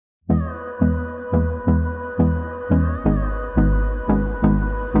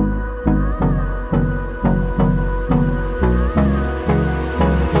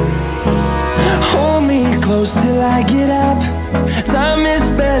close till I get up. Time is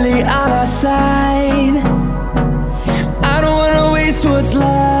barely on our side. I don't wanna waste what's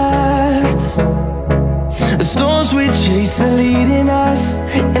left. The storms we chase are leading us,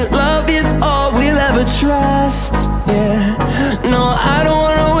 and love is all we'll ever trust. Yeah, no, I don't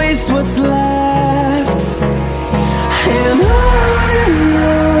wanna waste what's left. And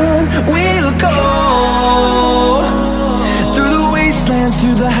on we'll go, through the wastelands,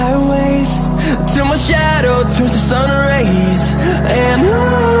 through the highways, till my shadow turns to sun rays. And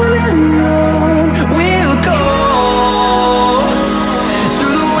on we'll go,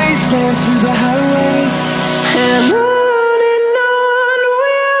 through the wastelands, through the highways, and on we'll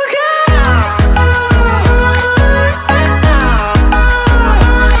go.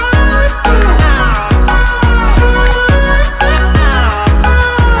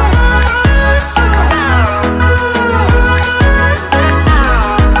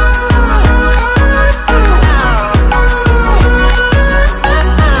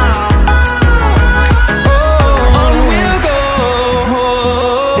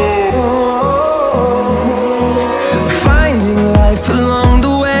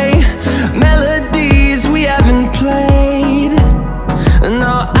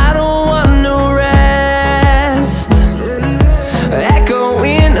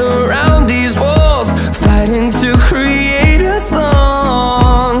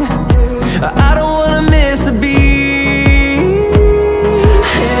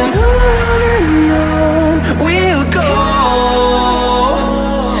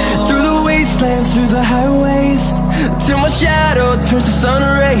 Through the highways, till my shadow turns to sun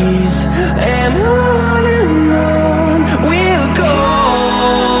rays. And on we'll go,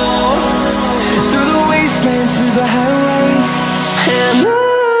 through the wastelands, through the highways, and on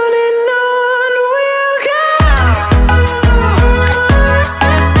we'll go.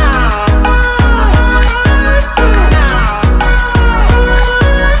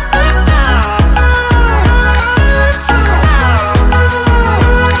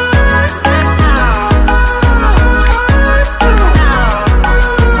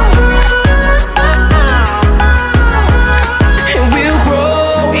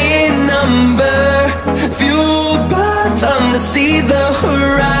 See the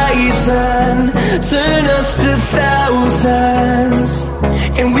horizon, turn us to thousands,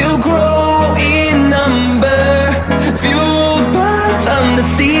 and we'll grow in number, fueled by them to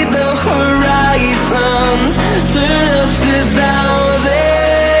see the horizon, turn us to thousands.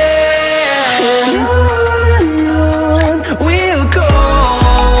 And on we'll go,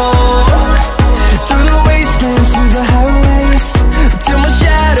 through the wastelands, through the highways, till my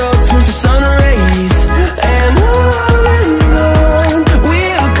shadow turns to sun rays. And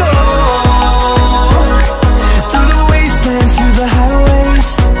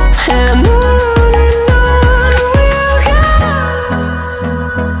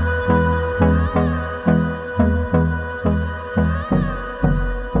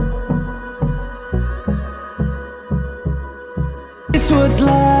what's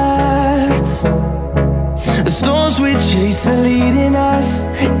left. The storms we chase are leading us,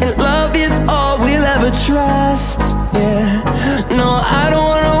 and love is all we'll ever trust. Yeah, no, I don't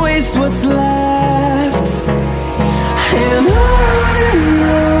wanna waste what's left. And on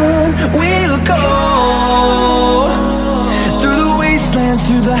we'll go, through the wastelands,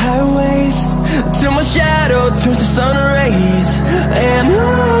 through the highways, till my shadow turns to sun rays. And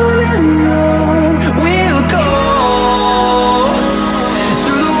on we'll go,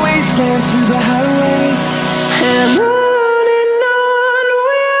 through the highways, and on we'll go.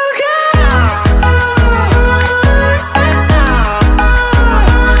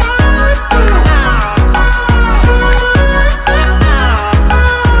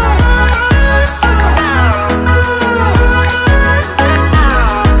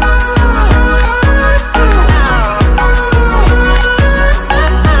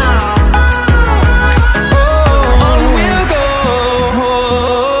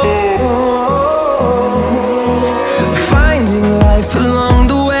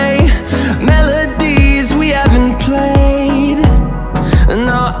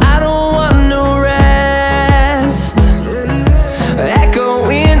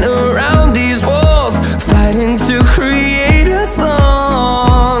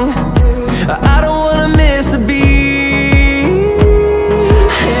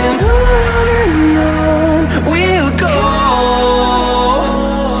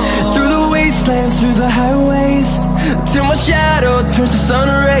 Through the highways, till my shadow turns to sun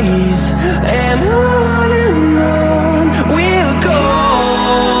rays. And on